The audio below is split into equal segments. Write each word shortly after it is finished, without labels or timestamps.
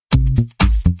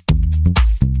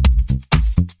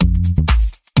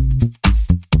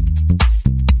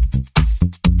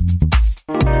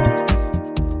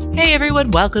Hey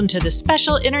everyone, welcome to the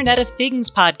special Internet of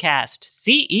Things podcast,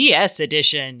 CES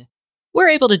Edition. We're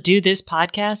able to do this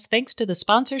podcast thanks to the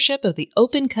sponsorship of the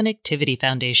Open Connectivity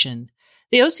Foundation.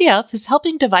 The OCF is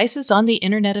helping devices on the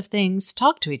Internet of Things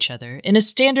talk to each other in a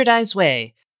standardized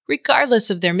way, regardless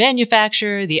of their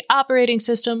manufacturer, the operating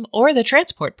system, or the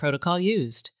transport protocol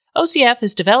used. OCF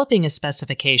is developing a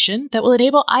specification that will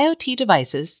enable IoT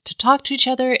devices to talk to each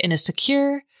other in a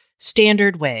secure,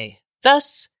 standard way,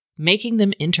 thus making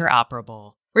them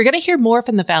interoperable. We're going to hear more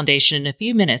from the Foundation in a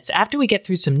few minutes after we get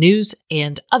through some news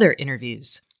and other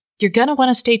interviews. You're going to want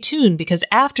to stay tuned because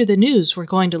after the news, we're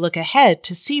going to look ahead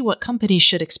to see what companies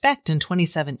should expect in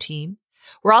 2017.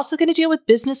 We're also going to deal with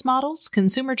business models,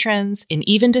 consumer trends, and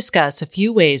even discuss a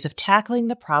few ways of tackling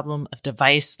the problem of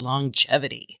device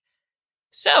longevity.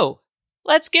 So,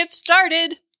 let's get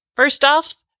started. First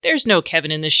off, there's no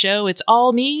Kevin in the show. It's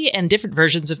all me and different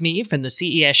versions of me from the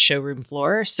CES showroom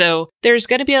floor. So there's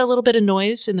going to be a little bit of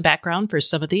noise in the background for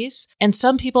some of these. And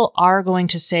some people are going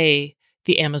to say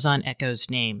the Amazon Echo's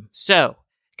name. So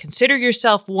consider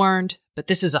yourself warned, but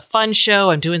this is a fun show.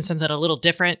 I'm doing something a little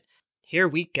different. Here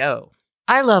we go.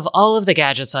 I love all of the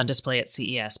gadgets on display at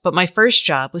CES, but my first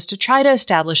job was to try to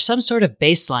establish some sort of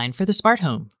baseline for the smart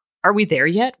home. Are we there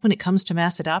yet when it comes to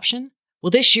mass adoption? Will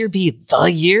this year be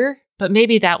the year? But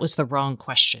maybe that was the wrong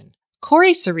question.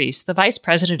 Cory Sorice, the Vice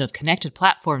President of Connected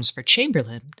Platforms for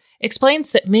Chamberlain,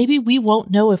 explains that maybe we won't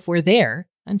know if we're there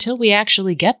until we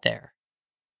actually get there.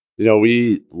 You know,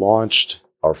 we launched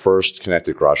our first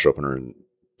connected garage door opener in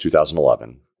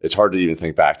 2011. It's hard to even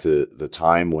think back to the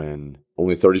time when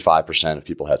only 35% of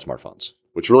people had smartphones,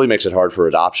 which really makes it hard for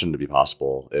adoption to be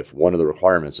possible if one of the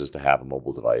requirements is to have a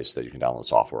mobile device that you can download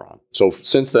software on. So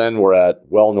since then, we're at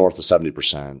well north of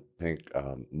 70%. I think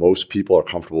most people are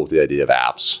comfortable with the idea of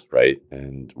apps, right?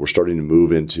 And we're starting to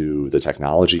move into the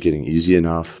technology getting easy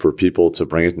enough for people to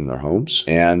bring it in their homes.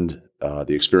 And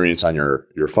the experience on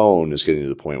your phone is getting to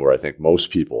the point where I think most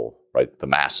people, right, the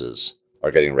masses, are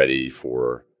getting ready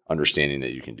for understanding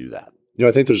that you can do that. You know,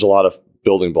 I think there's a lot of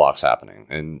building blocks happening.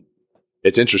 And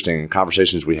it's interesting, in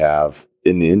conversations we have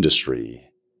in the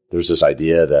industry, there's this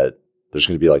idea that there's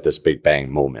going to be like this big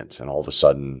bang moment. And all of a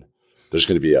sudden, there's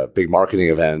going to be a big marketing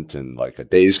event and like a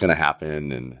day's going to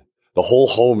happen and the whole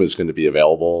home is going to be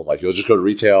available. Like you'll just go to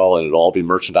retail and it'll all be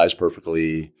merchandised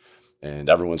perfectly and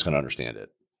everyone's going to understand it.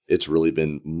 It's really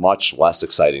been much less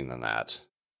exciting than that.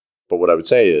 But what I would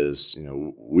say is, you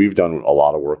know, we've done a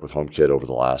lot of work with HomeKit over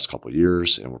the last couple of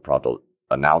years and we're proud to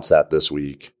announce that this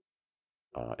week.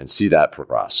 And see that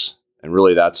progress. And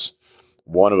really, that's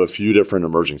one of a few different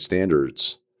emerging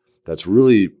standards that's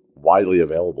really widely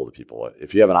available to people.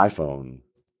 If you have an iPhone,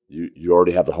 you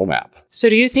already have the Home app. So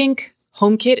do you think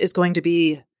HomeKit is going to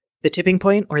be the tipping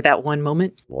point or that one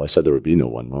moment? Well, I said there would be no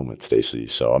one moment, Stacey.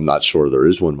 So I'm not sure there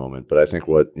is one moment. But I think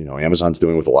what Amazon's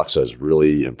doing with Alexa is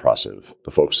really impressive.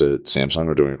 The folks at Samsung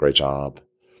are doing a great job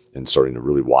in starting to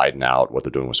really widen out what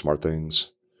they're doing with SmartThings.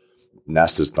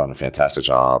 Nest has done a fantastic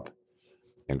job.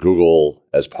 And Google,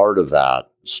 as part of that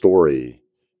story,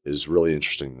 is really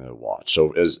interesting to watch.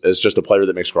 So as just a player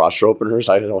that makes garage door openers,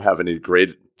 I don't have any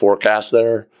great forecast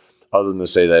there other than to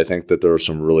say that I think that there are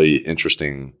some really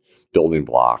interesting building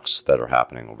blocks that are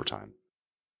happening over time.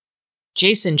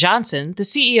 Jason Johnson, the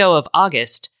CEO of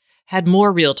August, had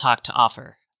more real talk to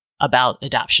offer about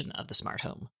adoption of the smart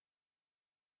home.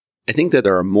 I think that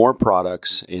there are more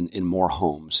products in more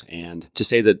homes. And to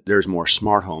say that there's more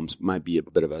smart homes might be a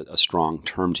bit of a strong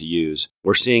term to use.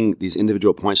 We're seeing these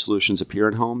individual point solutions appear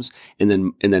in homes,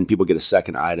 and then people get a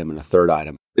second item and a third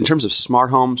item. In terms of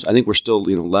smart homes, I think we're still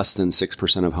less than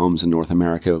 6% of homes in North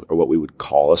America are what we would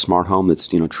call a smart home that's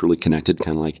truly connected,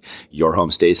 kind of like your home,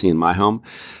 Stacey, and my home.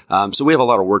 So we have a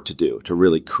lot of work to do to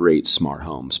really create smart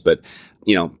homes. But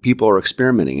people are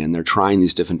experimenting and they're trying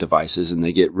these different devices and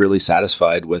they get really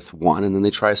satisfied with one and then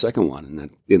they try a second one.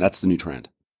 And that's the new trend.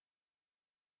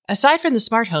 Aside from the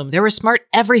smart home, there were smart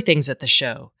everythings at the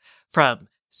show, from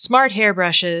smart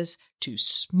hairbrushes to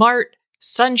smart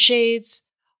sunshades,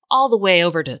 all the way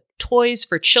over to toys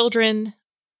for children.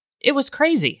 It was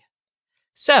crazy.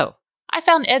 So I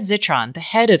found Ed Zitron, the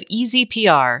head of Easy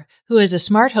PR, who is a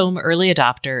smart home early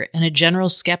adopter and a general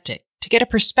skeptic, to get a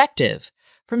perspective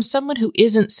from someone who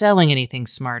isn't selling anything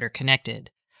smart or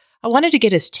connected. I wanted to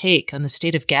get his take on the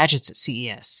state of gadgets at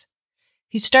CES.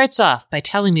 He starts off by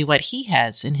telling me what he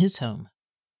has in his home.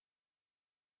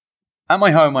 At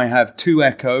my home, I have 2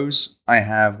 Echoes. I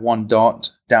have 1 Dot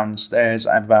downstairs.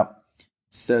 I have about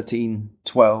 13,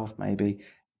 12 maybe,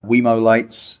 Wemo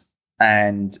lights,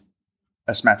 and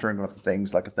a smattering of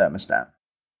things like a thermostat.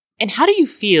 And how do you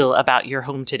feel about your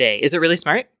home today? Is it really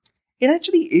smart? It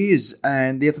actually is.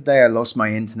 And the other day I lost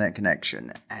my internet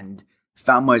connection and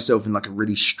found myself in like a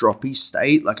really stroppy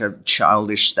state, like a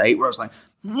childish state where I was like,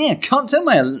 yeah, can't tell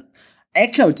my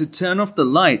Echo to turn off the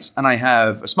lights. And I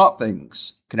have a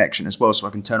SmartThings connection as well, so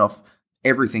I can turn off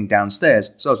everything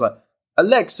downstairs. So I was like,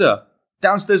 Alexa,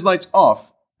 downstairs lights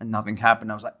off. And nothing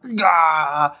happened. I was like,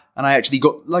 ah! And I actually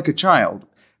got like a child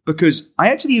because I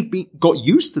actually have got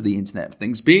used to the Internet of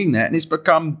Things being there, and it's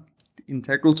become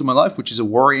integral to my life, which is a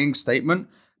worrying statement.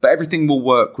 But everything will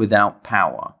work without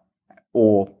power,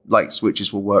 or light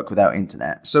switches will work without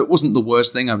internet. So it wasn't the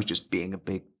worst thing. I was just being a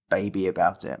big baby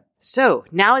about it. So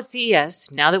now at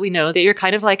CES, now that we know that you're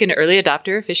kind of like an early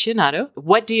adopter aficionado,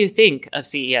 what do you think of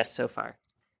CES so far?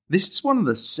 This is one of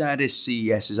the saddest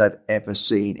CESs I've ever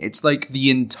seen. It's like the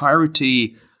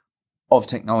entirety of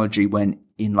technology went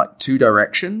in like two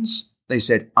directions. They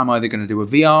said, I'm either going to do a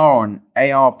VR or an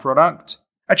AR product.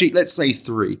 Actually, let's say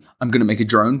three. I'm going to make a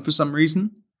drone for some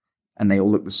reason, and they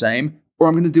all look the same. Or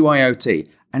I'm going to do IoT.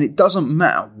 And it doesn't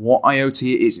matter what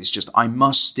IoT it is. It's just I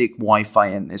must stick Wi-Fi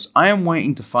in this. I am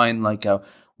waiting to find like a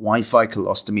Wi-Fi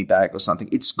colostomy bag or something.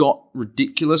 It's got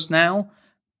ridiculous now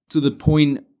to the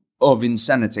point of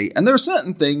insanity. And there are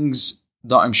certain things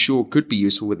that I'm sure could be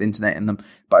useful with internet in them,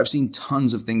 but I've seen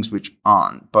tons of things which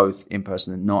aren't, both in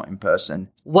person and not in person.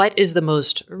 What is the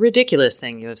most ridiculous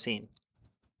thing you have seen?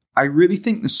 I really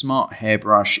think the smart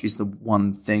hairbrush is the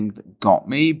one thing that got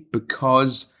me,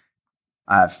 because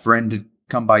a friend had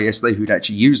come by yesterday who'd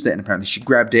actually used it, and apparently she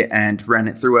grabbed it and ran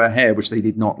it through her hair, which they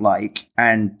did not like.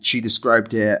 And she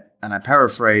described it, and I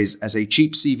paraphrase, as a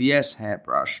cheap CVS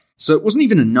hairbrush. So it wasn't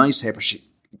even a nice hairbrush.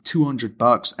 It's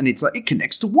 $200, and it's like it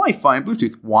connects to Wi-Fi and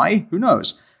Bluetooth. Why? Who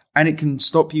knows? And it can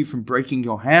stop you from breaking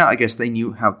your hair. I guess they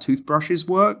knew how toothbrushes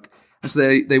work, and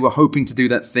so they were hoping to do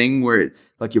that thing where it,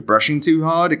 like you're brushing too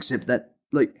hard, except that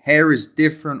like hair is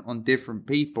different on different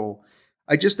people.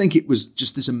 I just think it was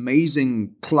just this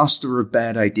amazing cluster of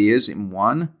bad ideas in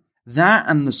one. That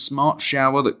and the smart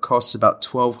shower that costs about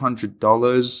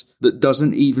 $1,200 that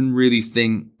doesn't even really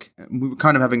think. We were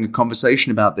kind of having a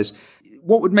conversation about this.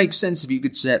 What would make sense if you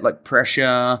could set like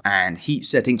pressure and heat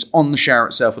settings on the shower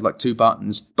itself with like two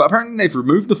buttons? But apparently they've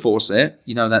removed the faucet,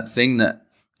 you know, that thing that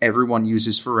everyone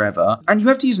uses forever. And you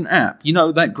have to use an app. You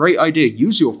know, that great idea.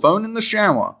 Use your phone in the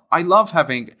shower. I love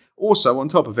having, also on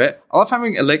top of it, I love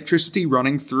having electricity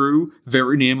running through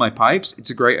very near my pipes.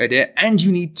 It's a great idea. And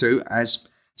you need to, as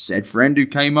said friend who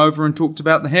came over and talked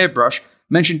about the hairbrush,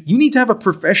 mentioned you need to have a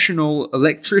professional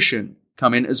electrician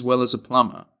come in as well as a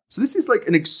plumber. So this is like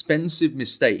an expensive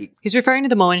mistake. He's referring to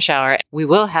the Moen shower. We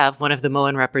will have one of the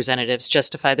Moen representatives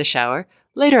justify the shower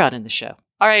later on in the show.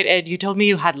 All right, Ed, you told me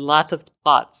you had lots of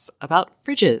thoughts about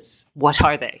fridges. What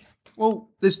are they? Well,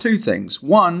 there's two things.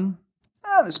 One,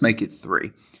 let's make it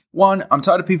three. One, I'm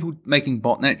tired of people making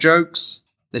botnet jokes.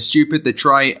 They're stupid, they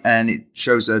try, and it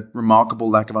shows a remarkable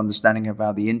lack of understanding of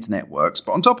how the internet works.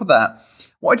 But on top of that,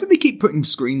 why do they keep putting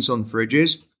screens on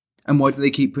fridges? And why do they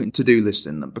keep putting to-do lists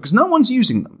in them? Because no one's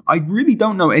using them. I really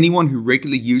don't know anyone who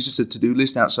regularly uses a to-do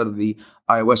list outside of the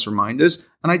iOS reminders.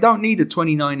 And I don't need a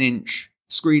 29-inch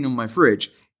screen on my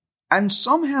fridge. And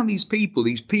somehow these people,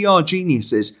 these PR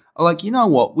geniuses, are like, you know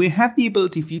what? We have the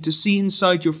ability for you to see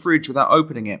inside your fridge without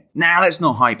opening it. Nah, let's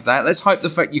not hype that. Let's hype the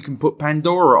fact you can put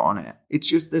Pandora on it. It's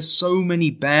just, there's so many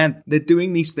bad... They're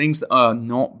doing these things that are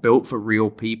not built for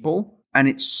real people. And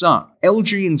it sucked.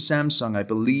 LG and Samsung, I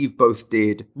believe, both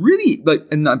did really, like,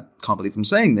 and I can't believe I'm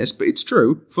saying this, but it's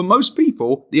true. For most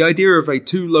people, the idea of a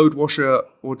two-load washer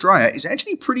or dryer is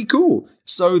actually pretty cool.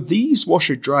 So these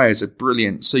washer dryers are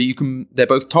brilliant. So they're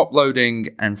both top-loading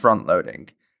and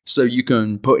front-loading. So you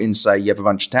can put in, say, you have a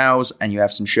bunch of towels and you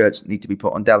have some shirts that need to be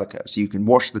put on Delica. So you can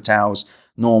wash the towels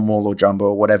normal or jumbo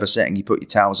or whatever setting you put your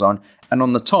towels on. And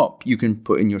on the top, you can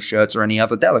put in your shirts or any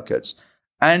other Delicates.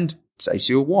 And saves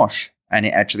you a wash. And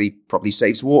it actually probably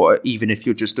saves water, even if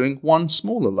you're just doing one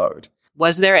smaller load.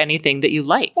 Was there anything that you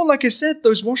liked? Well, like I said,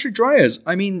 those washer dryers.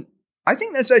 I mean, I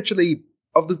think that's actually,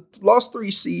 of the last three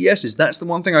CESs, that's the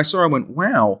one thing I saw. I went,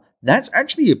 wow, that's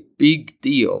actually a big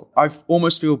deal. I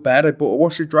almost feel bad I bought a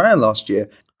washer dryer last year.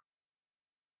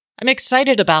 I'm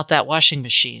excited about that washing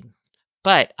machine.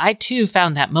 But I too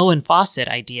found that Moen faucet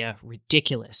idea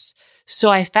ridiculous. So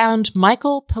I found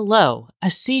Michael Pillow, a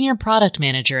senior product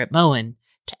manager at Moen,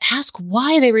 to ask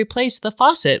why they replaced the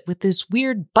faucet with this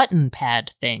weird button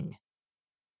pad thing.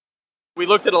 We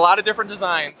looked at a lot of different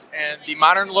designs, and the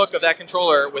modern look of that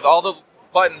controller with all the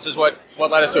buttons is what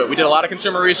led us to it. We did a lot of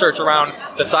consumer research around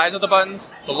the size of the buttons,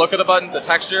 the look of the buttons, the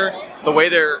texture, the way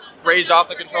they're raised off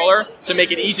the controller to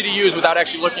make it easy to use without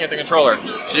actually looking at the controller.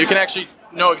 So you can actually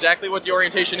know exactly what the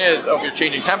orientation is of your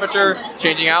changing temperature,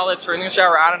 changing outlets, turning the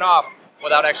shower on and off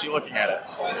without actually looking at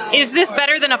it. Is this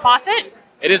better than a faucet?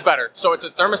 It is better. So it's a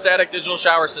thermostatic digital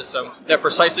shower system that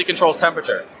precisely controls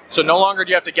temperature. So no longer do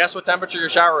you have to guess what temperature your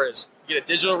shower is. You get a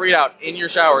digital readout in your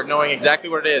shower knowing exactly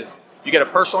what it is. You get a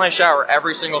personalized shower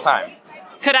every single time.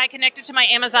 Could I connect it to my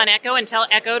Amazon Echo and tell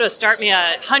Echo to start me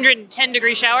a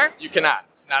 110-degree shower? You cannot.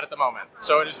 Not at the moment.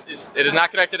 So it is not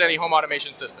connected to any home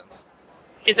automation systems.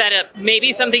 Is that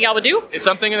maybe something y'all would do? It's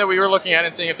something that we were looking at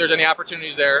and seeing if there's any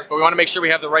opportunities there, but we want to make sure we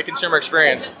have the right consumer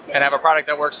experience and have a product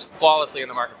that works flawlessly in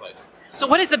the marketplace. So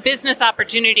what is the business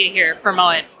opportunity here for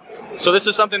Moen? So this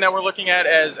is something that we're looking at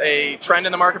as a trend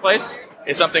in the marketplace.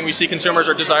 It's something we see consumers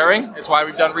are desiring. It's why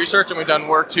we've done research and we've done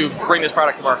work to bring this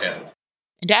product to market.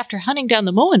 And after hunting down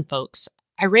the Moen folks,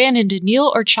 I ran into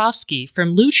Neil Orchovsky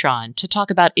from Lutron to talk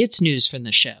about its news from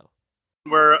the show.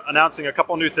 We're announcing a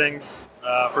couple new things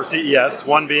for CES,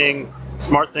 one being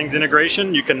SmartThings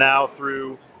integration. You can now,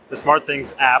 through the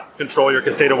SmartThings app, control your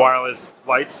Caseta wireless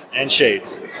lights and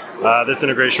shades. This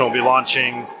integration will be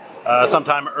launching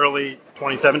sometime early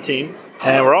 2017.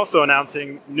 And we're also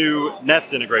announcing new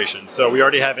Nest integration. So we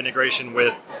already have integration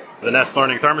with the Nest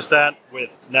Learning Thermostat,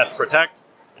 with Nest Protect,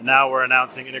 and now we're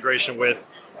announcing integration with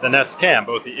the Nest Cam,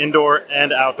 both the indoor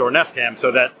and outdoor Nest Cam,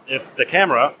 so that if the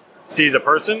camera sees a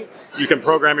person, you can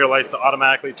program your lights to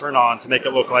automatically turn on to make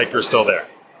it look like you're still there.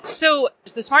 So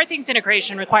the SmartThings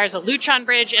integration requires a Lutron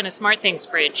bridge and a SmartThings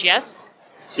bridge, yes?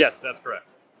 Yes, that's correct.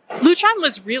 Lutron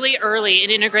was really early in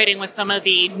integrating with some of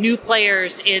the new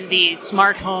players in the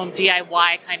smart home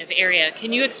DIY kind of area.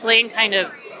 Can you explain kind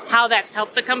of how that's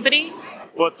helped the company?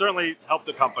 Well, it certainly helped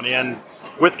the company, and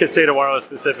with Caseta Wireless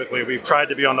specifically, we've tried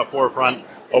to be on the forefront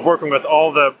of working with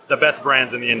all the best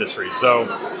brands in the industry. So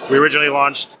we originally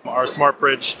launched our Smart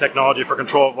Bridge technology for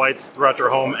control of lights throughout your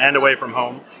home and away from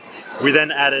home. We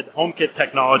then added HomeKit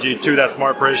technology to that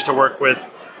Smart Bridge to work with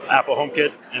Apple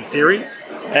HomeKit and Siri.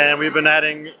 And we've been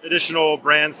adding additional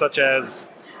brands such as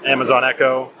Amazon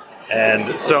Echo and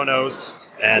Sonos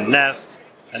and Nest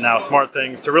and now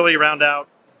SmartThings to really round out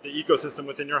the ecosystem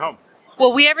within your home.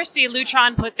 Will we ever see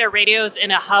Lutron put their radios in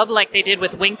a hub like they did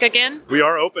with Wink again? We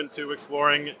are open to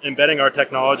exploring embedding our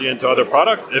technology into other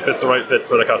products if it's the right fit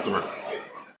for the customer.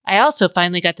 I also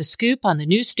finally got the scoop on the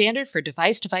new standard for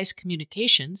device-to-device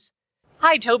communications.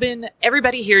 Hi, Tobin.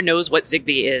 Everybody here knows what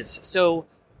Zigbee is, so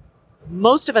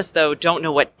most of us, though, don't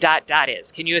know what ...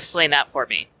 is. Can you explain that for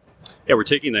me? Yeah, we're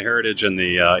taking the heritage and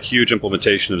the huge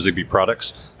implementation of Zigbee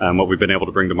products, what we've been able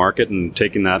to bring to market, and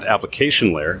taking that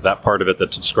application layer, that part of it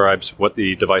that describes what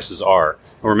the devices are,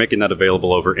 and we're making that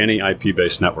available over any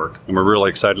IP-based network. And we're really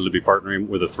excited to be partnering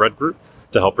with a thread group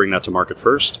to help bring that to market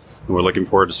first. And we're looking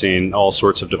forward to seeing all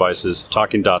sorts of devices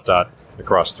talking ...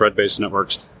 across thread-based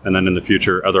networks, and then in the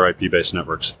future, other IP-based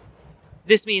networks.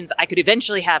 This means I could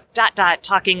eventually have ...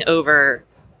 talking over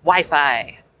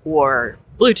Wi-Fi or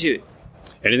Bluetooth.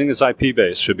 Anything that's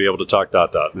IP-based should be able to talk ...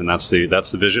 and that's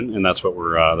the vision, and that's what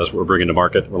we're bringing to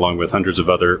market, along with hundreds of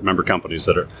other member companies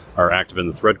that are active in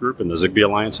the Thread Group and the Zigbee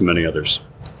Alliance and many others.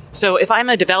 So if I'm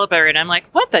a developer and I'm like,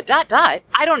 what the ...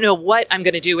 I don't know what I'm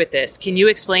going to do with this. Can you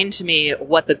explain to me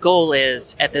what the goal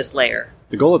is at this layer?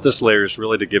 The goal at this layer is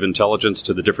really to give intelligence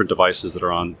to the different devices that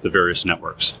are on the various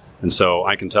networks. And so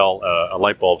I can tell a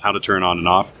light bulb how to turn on and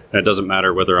off, and it doesn't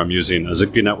matter whether I'm using a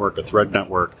Zigbee network, a Thread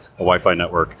network, a Wi-Fi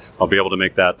network. I'll be able to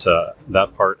make that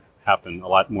part happen a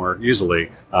lot more easily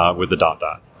with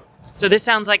the ... So this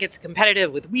sounds like it's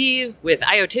competitive with Weave, with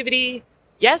IoTivity,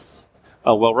 yes?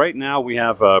 Well, right now we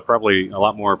have probably a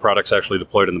lot more products actually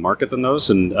deployed in the market than those,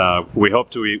 and we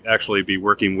hope to actually be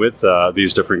working with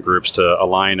these different groups to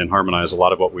align and harmonize a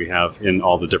lot of what we have in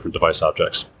all the different device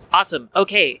objects. Awesome.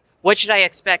 Okay, what should I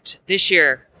expect this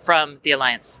year from the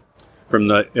Alliance? From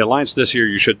the Alliance this year,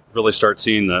 you should really start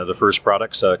seeing the first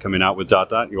products coming out with ...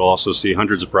 You will also see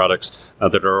hundreds of products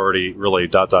that are already really ...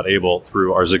 able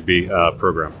through our Zigbee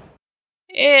program.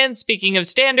 And speaking of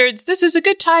standards, this is a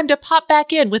good time to pop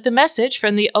back in with a message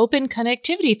from the Open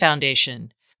Connectivity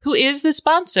Foundation, who is the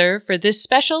sponsor for this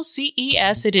special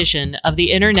CES edition of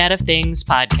the Internet of Things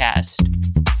podcast.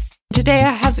 Today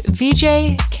I have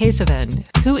Vijay Kesavan,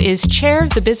 who is chair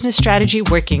of the Business Strategy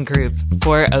Working Group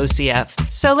for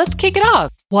OCF. So let's kick it off.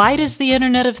 Why does the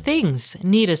Internet of Things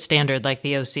need a standard like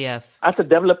the OCF? As a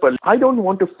developer, I don't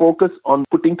want to focus on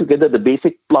putting together the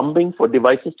basic plumbing for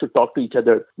devices to talk to each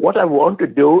other. What I want to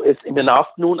do is in an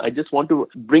afternoon, I just want to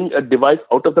bring a device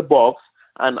out of the box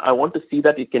and I want to see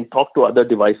that it can talk to other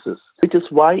devices, which is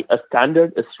why a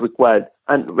standard is required.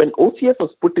 And when OCF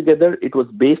was put together, it was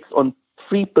based on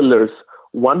 3 pillars.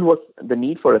 One was the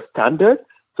need for a standard.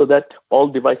 so that all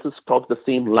devices talk the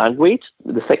same language.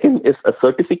 The second is a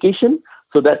certification,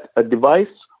 so that a device,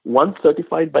 once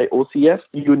certified by OCF,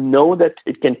 you know that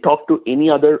it can talk to any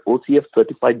other OCF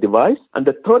certified device. And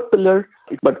the third pillar,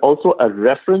 but also a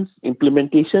reference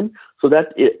implementation, so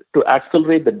that to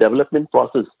accelerate the development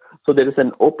process. So there is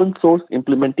an open source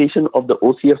implementation of the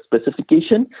OCF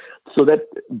specification, so that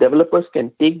developers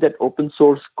can take that open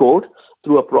source code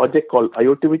through a project called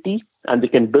IoTivity, and they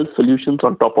can build solutions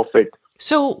on top of it.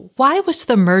 So why was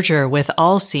the merger with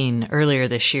Allseen earlier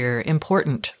this year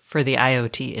important for the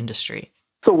IoT industry?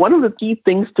 So one of the key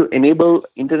things to enable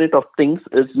Internet of Things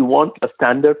is you want a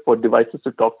standard for devices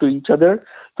to talk to each other.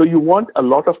 So you want a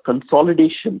lot of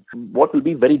consolidation. What will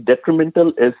be very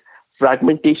detrimental is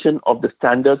fragmentation of the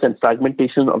standards and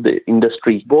fragmentation of the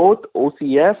industry. Both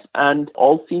OCF and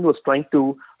Allseen was trying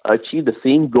to achieve the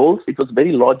same goals. It was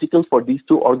very logical for these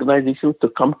two organizations to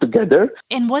come together.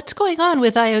 And what's going on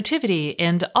with IoTivity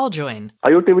and AllJoyn?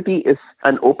 IoTivity is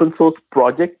an open source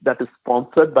project that is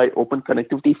sponsored by Open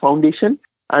Connectivity Foundation,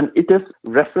 and it is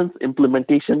reference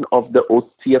implementation of the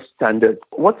OCF standard.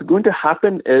 What's going to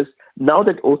happen is, now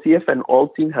that OCF and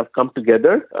Allseen have come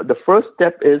together, the first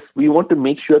step is we want to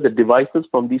make sure the devices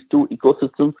from these two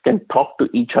ecosystems can talk to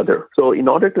each other. So in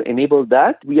order to enable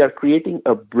that, we are creating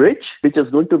a bridge which is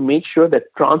going to make sure that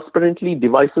transparently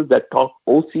devices that talk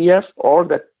OCF or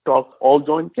that talk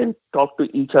AllJoyn can talk to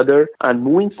each other. And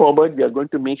moving forward, we are going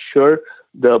to make sure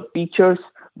the features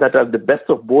that are the best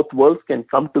of both worlds can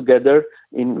come together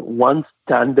in one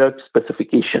standard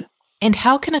specification. And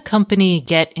how can a company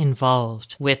get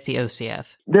involved with the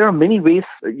OCF? There are many ways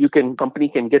company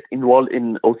can get involved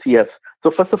in OCF.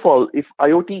 So first of all, if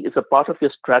IoT is a part of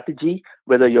your strategy,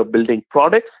 whether you're building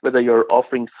products, whether you're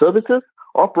offering services,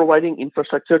 or providing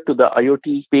infrastructure to the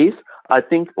IoT space, I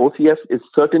think OCF is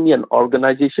certainly an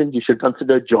organization you should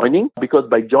consider joining, because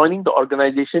by joining the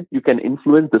organization, you can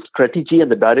influence the strategy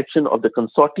and the direction of the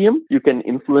consortium. You can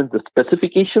influence the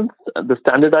specifications, the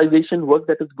standardization work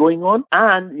that is going on,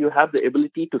 and you have the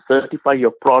ability to certify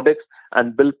your products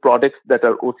and build products that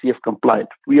are OCF compliant.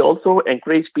 We also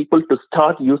encourage people to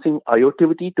start using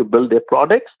IoTivity to build their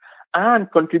products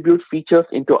and contribute features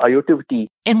into IoTivity.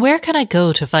 And where can I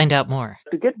go to find out more?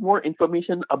 To get more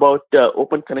information about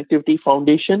Open Connectivity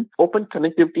Foundation,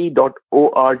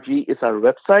 openconnectivity.org is our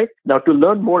website. Now, to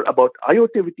learn more about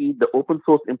IoTivity, the open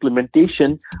source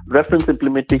implementation, reference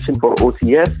implementation for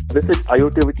OCF, visit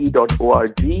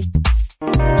iotivity.org.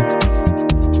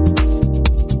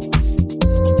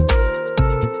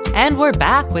 And we're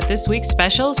back with this week's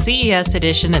special CES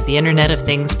edition of the Internet of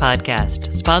Things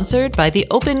podcast, sponsored by the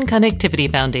Open Connectivity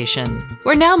Foundation.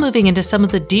 We're now moving into some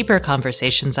of the deeper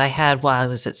conversations I had while I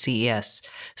was at CES,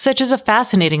 such as a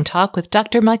fascinating talk with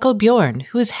Dr. Michael Bjorn,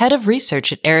 who is head of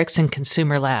research at Ericsson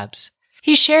Consumer Labs.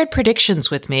 He shared predictions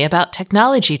with me about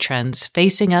technology trends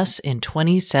facing us in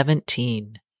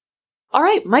 2017. All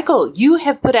right, Michael, you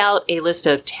have put out a list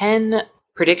of 10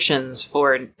 predictions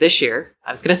for this year.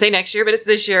 I was going to say next year, but it's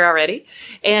this year already.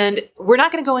 And we're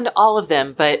not going to go into all of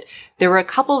them, but there were a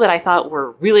couple that I thought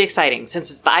were really exciting. Since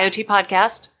it's the IoT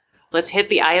podcast, let's hit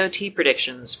the IoT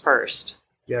predictions first.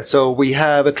 Yeah, so we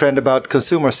have a trend about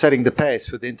consumers setting the pace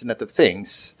for the Internet of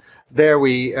Things. There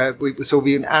we've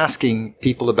been asking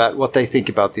people about what they think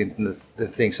about the Internet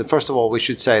of Things. And first of all, we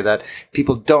should say that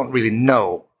people don't really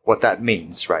know what that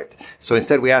means, right? So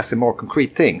instead we ask them more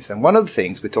concrete things. And one of the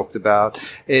things we talked about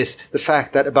is the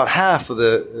fact that about half of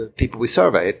the people we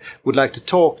surveyed would like to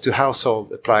talk to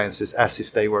household appliances as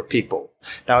if they were people.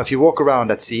 Now, if you walk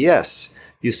around at CES,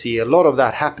 you see a lot of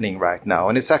that happening right now.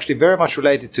 And it's actually very much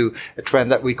related to a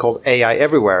trend that we call AI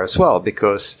everywhere as well,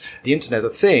 because the Internet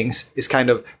of Things is kind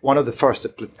of one of the first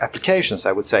applications,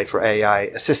 I would say, for AI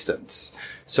assistants.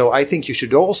 So I think you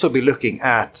should also be looking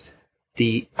at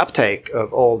the uptake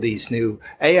of all these new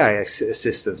AI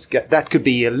assistants. That could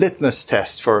be a litmus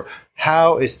test for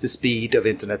how is the speed of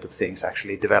Internet of Things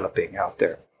actually developing out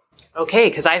there. Okay,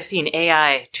 because I've seen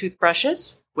AI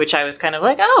toothbrushes, which I was kind of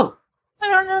like, oh, I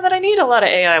don't know that I need a lot of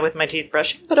AI with my teeth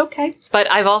brushing, but okay.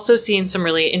 But I've also seen some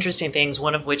really interesting things,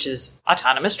 one of which is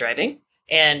autonomous driving,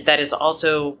 and that is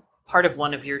also part of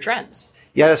one of your trends.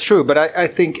 Yeah, that's true. But I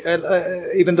think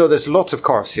even though there's lots of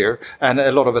cars here and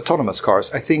a lot of autonomous cars,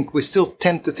 I think we still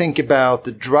tend to think about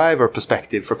the driver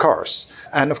perspective for cars.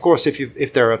 And of course,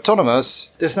 if they're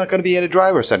autonomous, there's not going to be any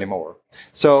drivers anymore.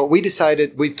 So we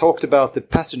talked about the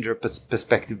passenger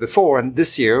perspective before. And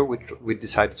this year, we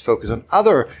decided to focus on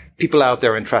other people out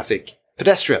there in traffic,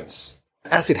 pedestrians.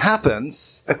 As it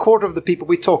happens, a quarter of the people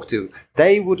we talk to,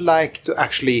 they would like to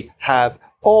actually have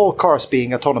all cars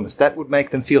being autonomous, that would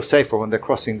make them feel safer when they're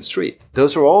crossing the street.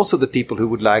 Those are also the people who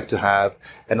would like to have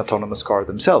an autonomous car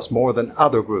themselves, more than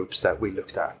other groups that we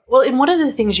looked at. Well, and one of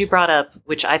the things you brought up,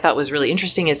 which I thought was really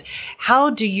interesting, is how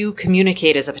do you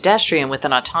communicate as a pedestrian with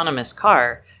an autonomous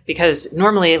car? Because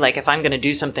normally, like, if I'm going to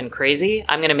do something crazy,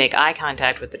 I'm going to make eye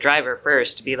contact with the driver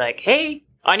first to be like, hey,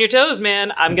 on your toes,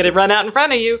 man, I'm going to run out in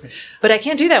front of you. But I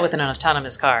can't do that with an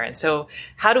autonomous car. And so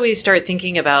how do we start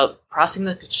thinking about crossing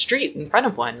the street in front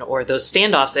of one, or those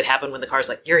standoffs that happen when the car's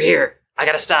like, you're here, I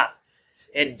got to stop.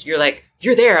 And you're like,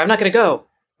 you're there, I'm not going to go.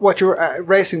 What you're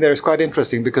raising there is quite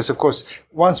interesting because, of course,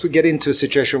 once we get into a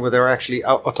situation where there are actually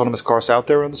autonomous cars out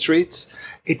there on the streets,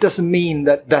 it doesn't mean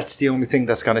that that's the only thing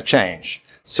that's going to change.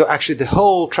 So actually the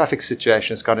whole traffic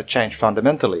situation is going to change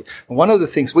fundamentally. And one of the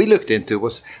things we looked into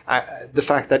was the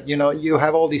fact that, you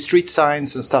have all these street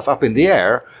signs and stuff up in the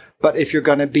air. But if you're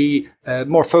going to be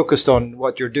more focused on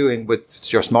what you're doing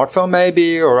with your smartphone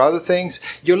maybe or other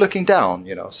things, you're looking down,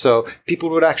 So people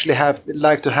would actually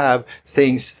like to have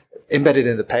things embedded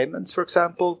in the pavements, for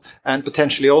example, and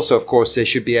potentially also, of course, they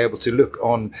should be able to look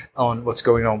on what's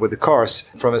going on with the cars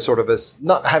from a sort of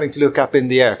not having to look up in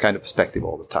the air kind of perspective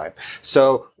all the time.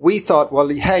 So we thought, well,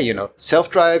 hey,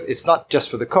 self-drive, it's not just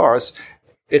for the cars.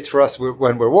 It's for us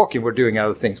when we're walking, we're doing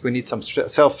other things. We need some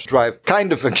self-drive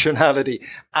kind of functionality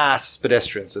as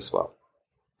pedestrians as well.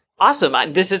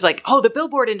 Awesome. This is like, the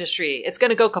billboard industry, it's going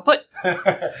to go kaput.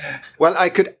 Well, I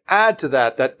could add to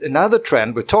that another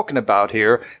trend we're talking about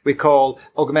here, we call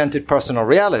augmented personal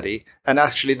reality. And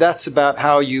actually that's about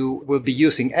how you will be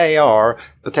using AR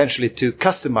potentially to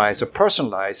customize or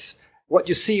personalize what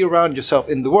you see around yourself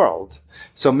in the world.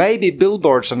 So maybe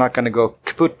billboards are not going to go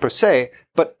kaput per se,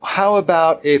 but how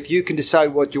about if you can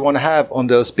decide what you want to have on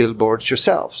those billboards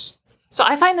yourselves? So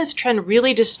I find this trend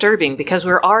really disturbing because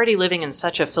we're already living in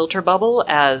such a filter bubble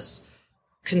as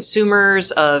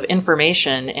consumers of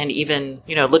information, and even,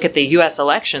 look at the US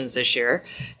elections this year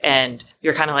and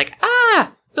you're kind of like,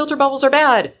 filter bubbles are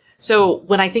bad. So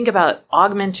when I think about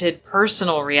augmented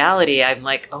personal reality, I'm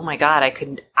like, oh my God,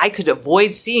 I could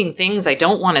avoid seeing things I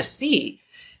don't want to see.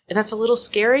 And that's a little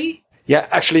scary. Yeah,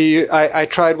 actually, I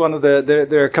tried one of there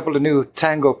are a couple of new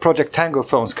Project Tango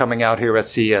phones coming out here at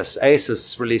CES.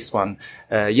 Asus released one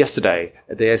yesterday,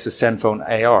 the Asus Zenfone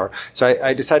AR. So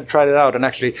I decided to try it out. And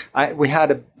actually, we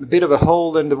had a bit of a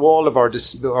hole in the wall of our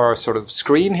sort of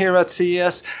screen here at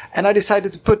CES. And I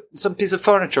decided to put some piece of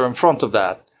furniture in front of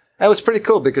that. That was pretty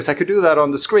cool because I could do that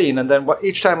on the screen, and then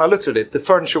each time I looked at it, the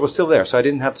furniture was still there, so I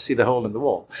didn't have to see the hole in the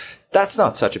wall. That's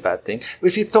not such a bad thing.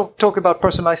 If you talk about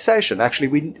personalization, actually,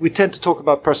 we tend to talk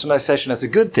about personalization as a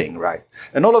good thing, right?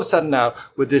 And all of a sudden now,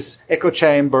 with this echo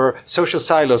chamber, social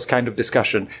silos kind of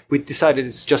discussion, we decided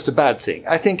it's just a bad thing.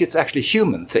 I think it's actually a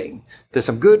human thing. There's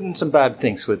some good and some bad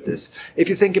things with this. If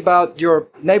you think about your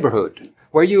neighborhood,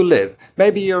 where you live,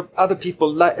 maybe you're other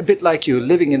people a bit like you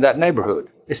living in that neighborhood.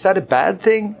 Is that a bad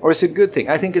thing or is it a good thing?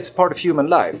 I think it's part of human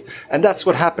life. And that's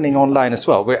what's happening online as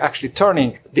well. We're actually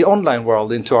turning the online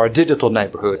world into our digital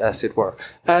neighborhood, as it were.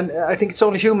 And I think it's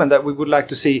only human that we would like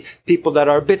to see people that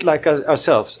are a bit like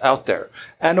ourselves out there.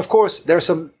 And of course, there are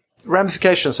some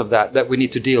ramifications of that we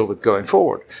need to deal with going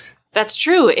forward. That's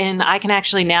true. And I can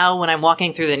actually now, when I'm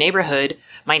walking through the neighborhood,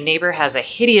 my neighbor has a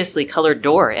hideously colored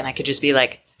door and I could just be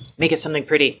like, make it something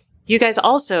pretty. You guys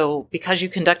also, because you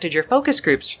conducted your focus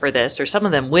groups for this, or some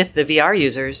of them with the VR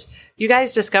users, you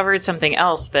guys discovered something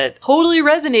else that totally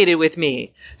resonated with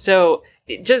me. So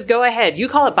just go ahead. You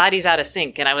call it bodies out of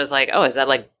sync. And I was like, is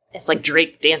that it's like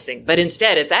Drake dancing. But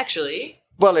instead, it's actually...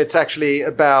 Well, it's actually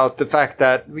about the fact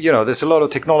that, there's a lot of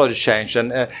technology change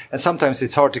and sometimes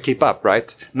it's hard to keep up,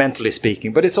 right? Mentally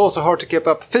speaking, but it's also hard to keep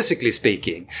up physically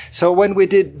speaking. So when we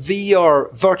did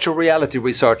VR virtual reality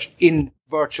research in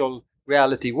virtual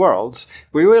reality worlds,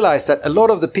 we realized that a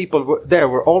lot of the people there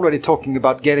were already talking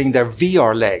about getting their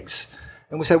VR legs.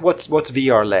 And we said, what's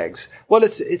VR legs? Well,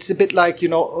 it's a bit like,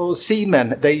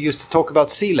 seamen. They used to talk about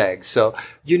sea legs. So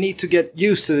you need to get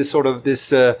used to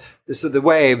the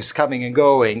waves coming and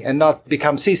going and not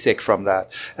become seasick from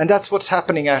that. And that's what's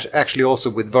happening actually also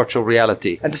with virtual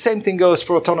reality. And the same thing goes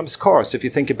for autonomous cars, if you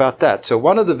think about that. So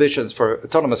one of the visions for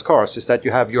autonomous cars is that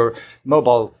you have your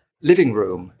mobile living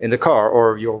room in the car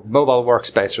or your mobile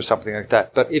workspace or something like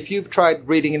that. But if you've tried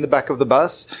reading in the back of the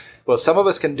bus, well, some of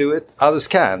us can do it, others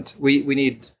can't. We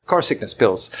need car sickness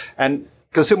pills. And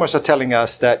consumers are telling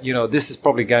us that, this is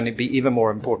probably going to be even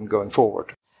more important going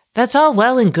forward. That's all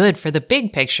well and good for the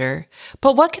big picture.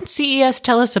 But what can CES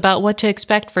tell us about what to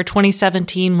expect for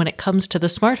 2017 when it comes to the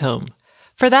smart home?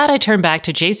 For that, I turn back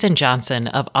to Jason Johnson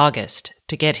of August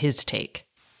to get his take.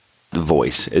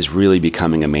 voice is really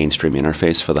becoming a mainstream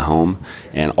interface for the home,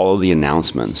 and all of the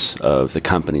announcements of the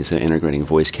companies that are integrating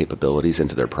voice capabilities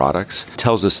into their products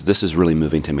tells us that this is really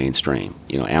moving to mainstream.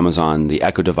 Amazon, the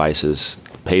Echo devices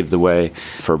paved the way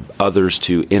for others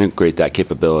to integrate that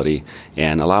capability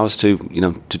and allow us to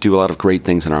do a lot of great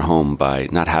things in our home by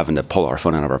not having to pull our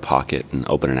phone out of our pocket and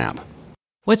open an app.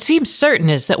 What seems certain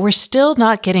is that we're still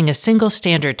not getting a single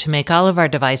standard to make all of our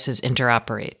devices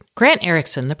interoperate. Grant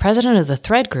Erickson, the president of the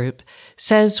Thread Group,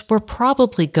 says we're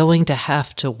probably going to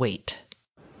have to wait.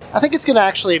 I think it's going to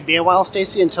actually be a while,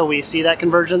 Stacey, until we see that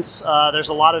convergence. There's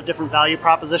a lot of different value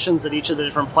propositions that each of the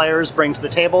different players bring to the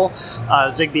table.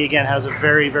 Zigbee, again, has a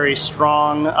very, very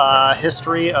strong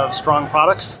history of strong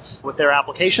products with their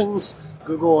applications.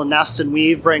 Google and Nest and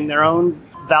Weave bring their own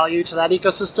value to that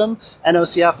ecosystem, and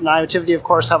OCF and IoTivity, of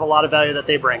course, have a lot of value that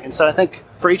they bring. And so I think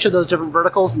for each of those different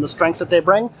verticals and the strengths that they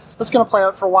bring, that's going to play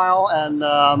out for a while, and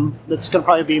that's going to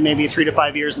probably be maybe 3 to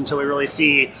 5 years until we really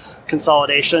see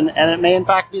consolidation. And it may, in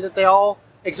fact, be that they all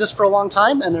exist for a long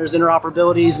time, and there's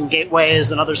interoperabilities and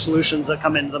gateways and other solutions that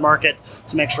come into the market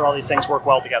to make sure all these things work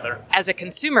well together. As a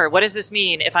consumer, what does this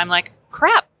mean if I'm like,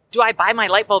 crap, do I buy my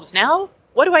light bulbs now?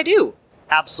 What do I do?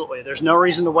 Absolutely. There's no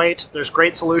reason to wait. There's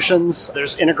great solutions.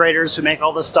 There's integrators who make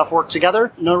all this stuff work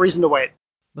together. No reason to wait.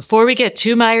 Before we get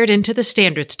too mired into the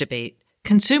standards debate,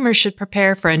 consumers should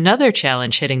prepare for another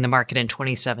challenge hitting the market in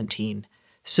 2017,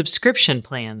 subscription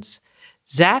plans.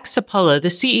 Zach Sapola, the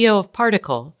CEO of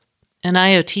Particle, an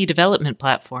IoT development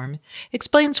platform,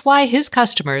 explains why his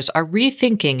customers are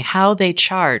rethinking how they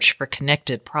charge for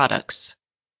connected products.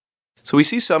 So we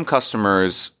see some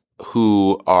customers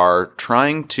who are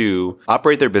trying to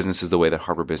operate their businesses the way that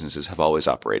hardware businesses have always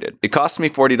operated. It costs me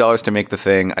 $40 to make the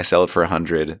thing. I sell it for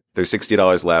 $100. There's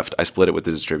 $60 left. I split it with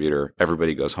the distributor.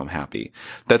 Everybody goes home happy.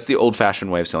 That's the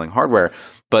old-fashioned way of selling hardware.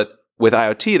 But with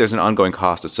IoT, there's an ongoing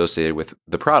cost associated with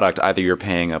the product. Either you're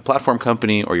paying a platform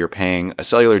company, or you're paying a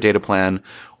cellular data plan,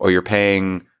 or you're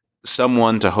paying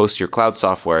someone to host your cloud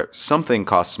software. Something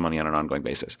costs money on an ongoing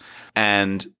basis.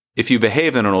 And if you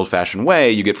behave in an old-fashioned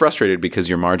way, you get frustrated because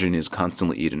your margin is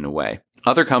constantly eaten away.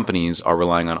 Other companies are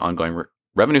relying on ongoing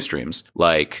revenue streams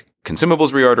like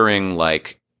consumables reordering,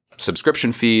 like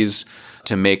subscription fees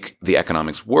to make the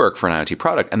economics work for an IoT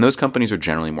product. And those companies are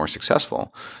generally more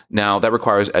successful. Now, that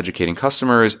requires educating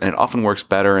customers, and it often works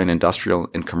better in industrial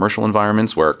and commercial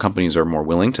environments where companies are more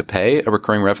willing to pay a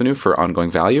recurring revenue for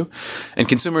ongoing value. And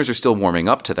consumers are still warming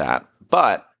up to that.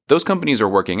 But those companies are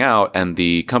working out, and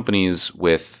the companies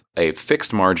with a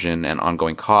fixed margin and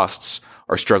ongoing costs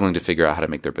are struggling to figure out how to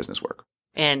make their business work.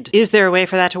 And is there a way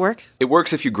for that to work? It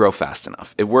works if you grow fast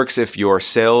enough. It works if your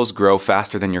sales grow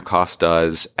faster than your cost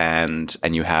does and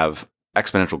you have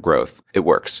exponential growth. It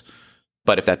works.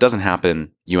 But if that doesn't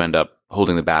happen, you end up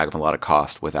holding the bag of a lot of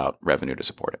cost without revenue to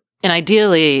support it. And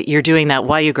ideally, you're doing that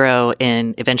while you grow,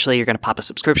 and eventually you're going to pop a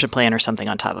subscription plan or something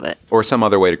on top of it. Or some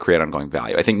other way to create ongoing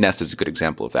value. I think Nest is a good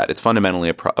example of that. It's fundamentally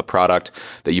a product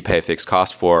that you pay a fixed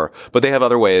cost for, but they have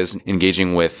other ways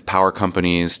engaging with power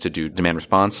companies to do demand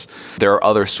response. There are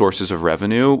other sources of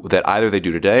revenue that either they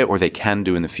do today or they can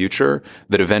do in the future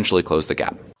that eventually close the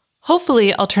gap.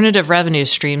 Hopefully, alternative revenue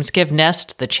streams give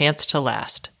Nest the chance to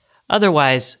last.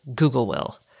 Otherwise, Google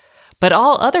will. But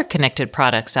all other connected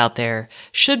products out there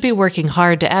should be working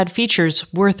hard to add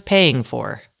features worth paying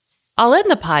for. I'll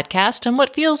end the podcast on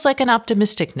what feels like an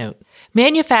optimistic note.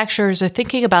 Manufacturers are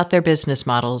thinking about their business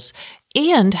models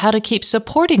and how to keep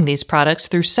supporting these products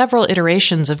through several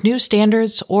iterations of new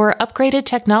standards or upgraded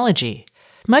technology.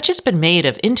 Much has been made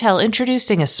of Intel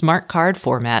introducing a smart card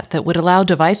format that would allow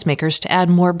device makers to add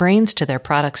more brains to their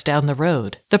products down the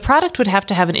road. The product would have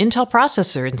to have an Intel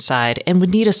processor inside and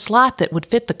would need a slot that would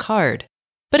fit the card.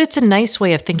 But it's a nice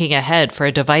way of thinking ahead for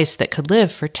a device that could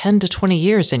live for 10 to 20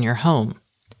 years in your home.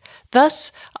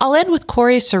 Thus, I'll end with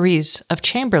Cory Sorice of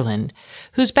Chamberlain,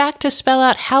 who's back to spell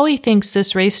out how he thinks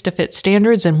this race to fit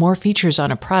standards and more features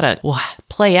on a product will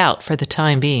play out for the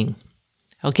time being.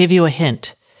 I'll give you a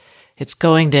hint. It's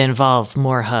going to involve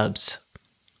more hubs.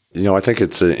 I think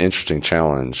it's an interesting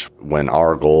challenge when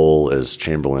our goal as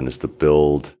Chamberlain is to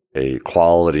build a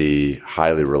quality,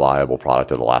 highly reliable product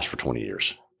that'll last for 20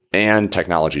 years. And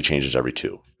technology changes every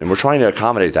 2. And we're trying to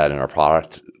accommodate that in our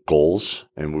product goals.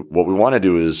 And what we want to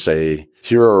do is say,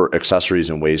 here are accessories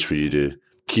and ways for you to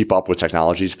keep up with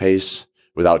technology's pace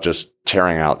without just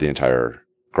tearing out the entire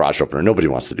garage opener. Nobody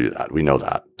wants to do that. We know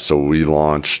that. So we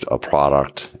launched a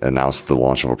product, announced the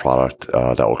launch of a product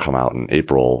that will come out in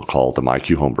April called the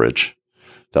MyQ Home Bridge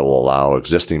that will allow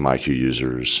existing MyQ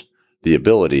users the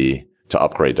ability to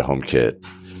upgrade to HomeKit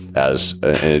as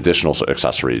an additional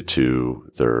accessory to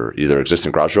their either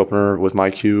existing garage opener with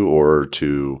MyQ or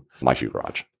to MyQ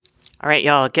Garage. All right,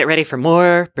 y'all, get ready for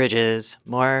more bridges,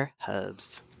 more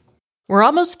hubs. We're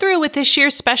almost through with this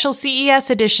year's special CES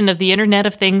edition of the Internet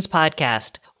of Things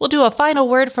podcast. We'll do a final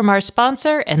word from our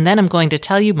sponsor, and then I'm going to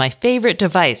tell you my favorite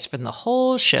device from the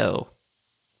whole show.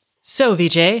 So,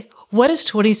 Vijay, what does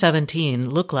 2017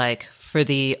 look like for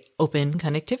the Open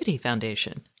Connectivity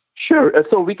Foundation? Sure.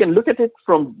 So we can look at it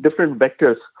from different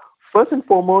vectors. First and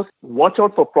foremost, watch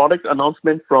out for product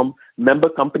announcements from member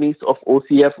companies of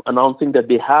OCF announcing that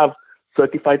they have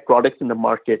certified products in the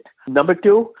market. Number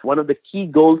two, one of the key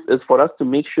goals is for us to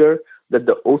make sure that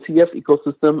the OCF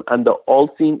ecosystem and the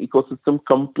AllSeam ecosystem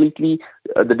completely,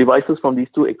 the devices from these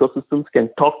two ecosystems can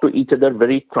talk to each other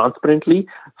very transparently.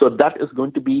 So that is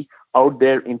going to be out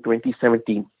there in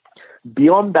 2017.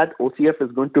 Beyond that, OCF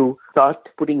is going to start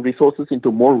putting resources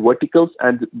into more verticals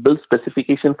and build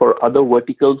specification for other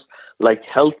verticals like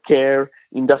healthcare,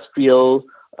 industrial,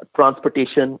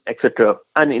 transportation, etc.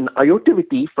 And in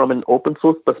IoTivity, from an open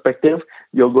source perspective,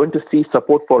 you're going to see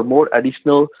support for more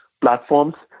additional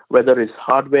platforms, whether it's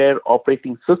hardware,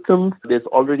 operating systems. There's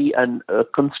already a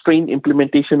constrained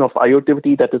implementation of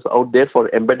IoTivity that is out there for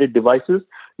embedded devices.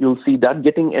 You'll see that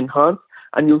getting enhanced.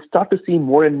 And you'll start to see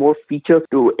more and more features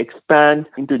to expand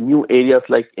into new areas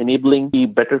like enabling the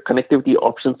better connectivity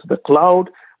options to the cloud,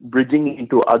 bridging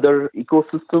into other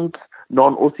ecosystems,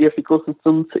 non-OCF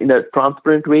ecosystems in a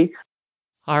transparent way.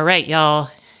 All right,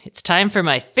 y'all. It's time for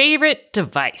my favorite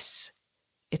device.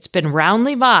 It's been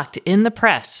roundly mocked in the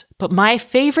press, but my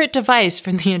favorite device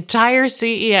from the entire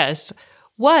CES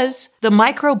was the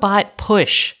Microbot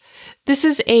Push. This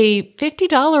is a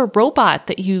 $50 robot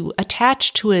that you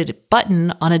attach to a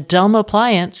button on a dumb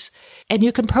appliance, and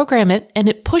you can program it, and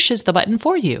it pushes the button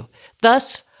for you.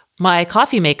 Thus, my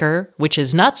coffee maker, which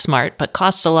is not smart but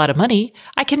costs a lot of money,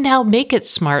 I can now make it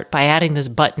smart by adding this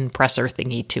button presser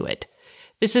thingy to it.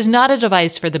 This is not a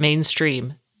device for the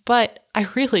mainstream, but I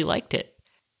really liked it.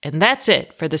 And that's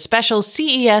it for the special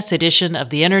CES edition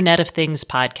of the Internet of Things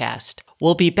podcast.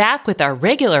 We'll be back with our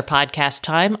regular podcast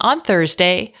time on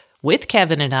Thursday with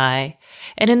Kevin and I.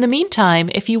 And in the meantime,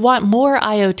 if you want more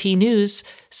IoT news,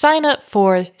 sign up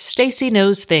for Stacy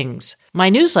Knows Things,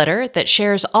 my newsletter that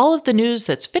shares all of the news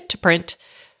that's fit to print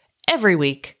every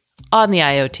week on the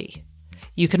IoT.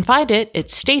 You can find it at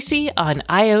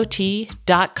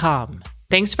stacyoniot.com.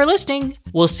 Thanks for listening.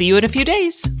 We'll see you in a few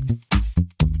days.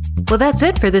 Well, that's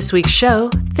it for this week's show.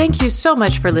 Thank you so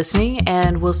much for listening,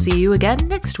 and we'll see you again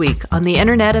next week on the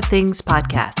Internet of Things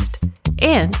podcast.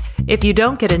 And if you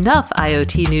don't get enough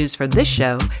IoT news from this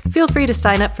show, feel free to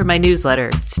sign up for my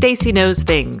newsletter, Stacy Knows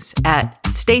Things, at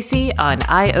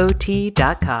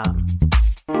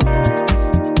stacyoniot.com.